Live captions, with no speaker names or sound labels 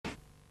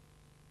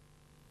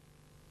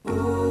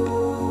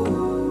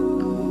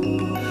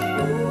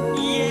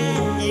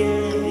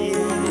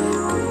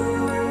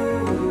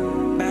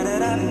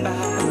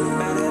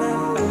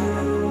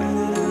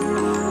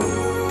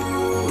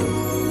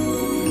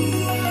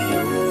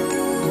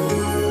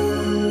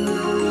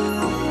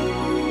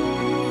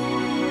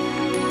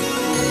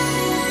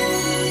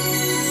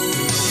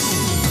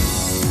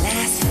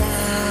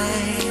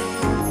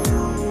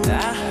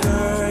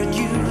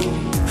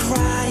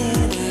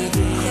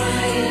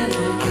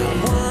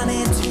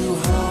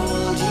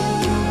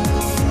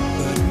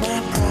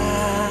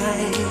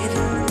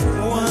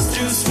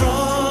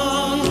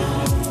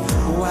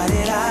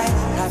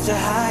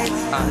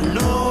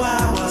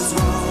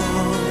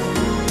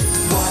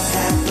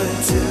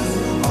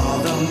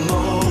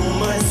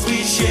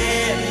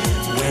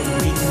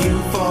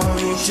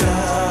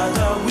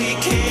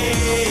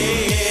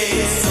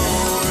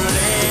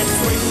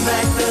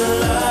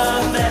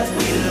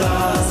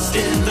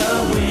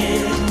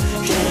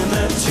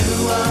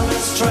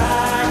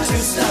try to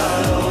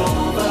start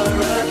over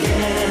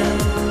again.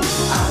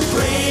 I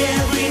pray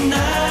every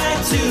night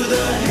to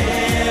the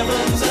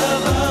heavens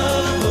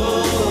above.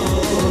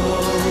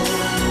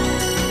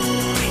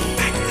 Bring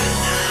back the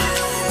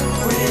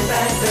love. Bring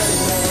back the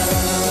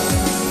love.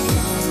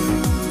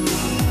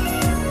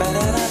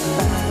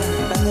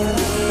 Ba-da-da-ba-ba-da-da.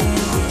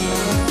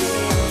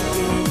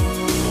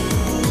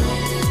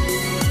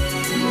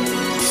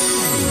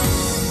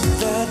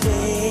 The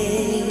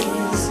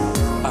days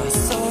are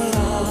so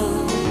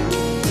long,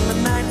 the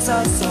nights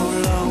are so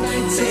long,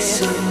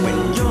 when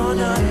you're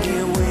not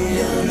here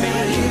with me.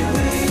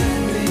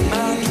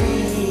 My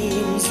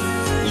dreams,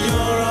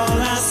 you're all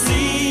I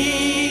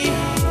see.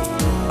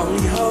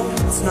 Only hope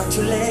it's not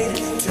too late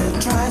to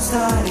try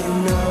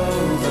starting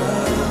over.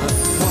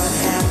 What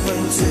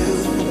happened to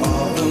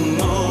all the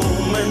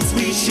moments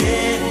we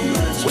shared?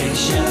 When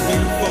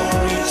living for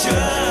each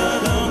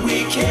other we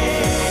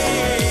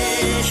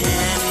cared.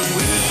 Can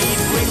we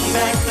bring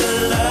back the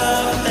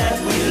love that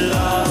we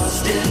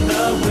lost in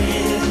the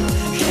wind?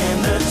 Can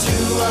the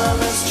two of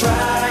us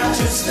try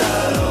to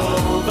start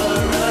over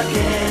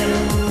again?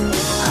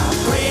 I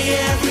pray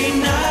every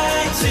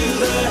night to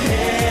the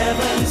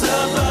heavens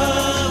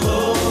above.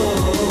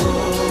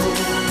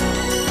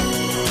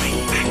 Bring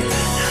back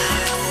the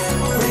love.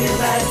 Bring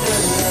back the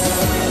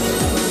love.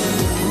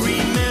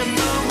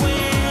 Remember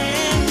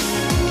when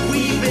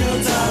we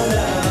built our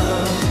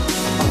love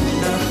on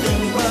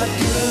nothing but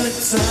good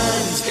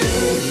times, baby.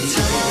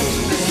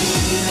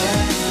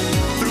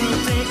 Through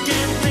thick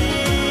and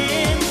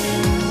thin,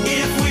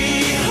 if we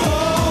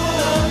hold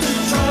on to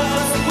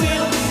trust,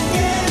 we'll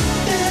get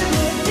there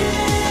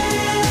again.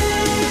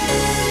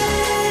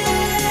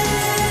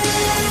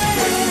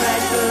 Bring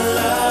back the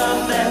love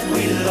that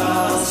we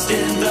lost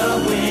in the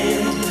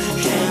wind.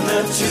 Can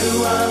the two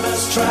of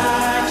us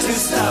try to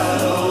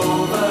start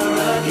over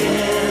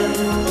again?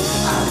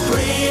 I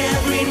pray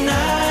every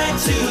night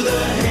to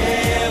the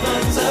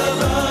heavens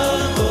above.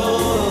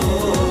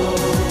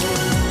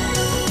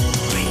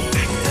 Bring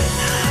back the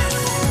love.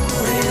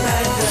 Bring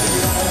back the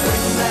love.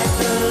 Bring back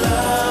the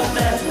love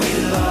that we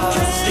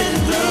lost in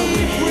the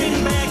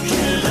wind.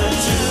 Can the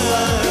two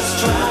of us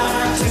try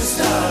to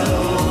start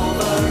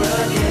over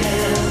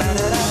again?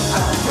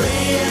 I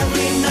pray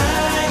every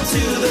night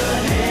to the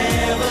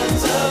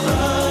heavens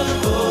above.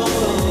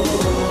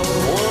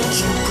 Won't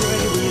you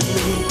pray with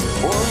me?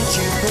 Won't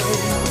you pray?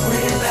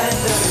 Bring back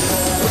the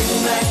love. Bring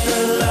back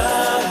the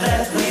love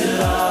that we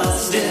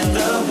lost in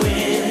the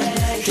wind.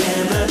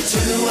 Can the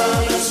two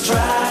of us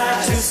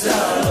try to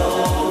start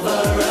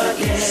over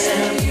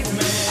again?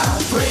 I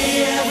pray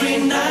every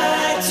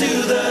night to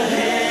the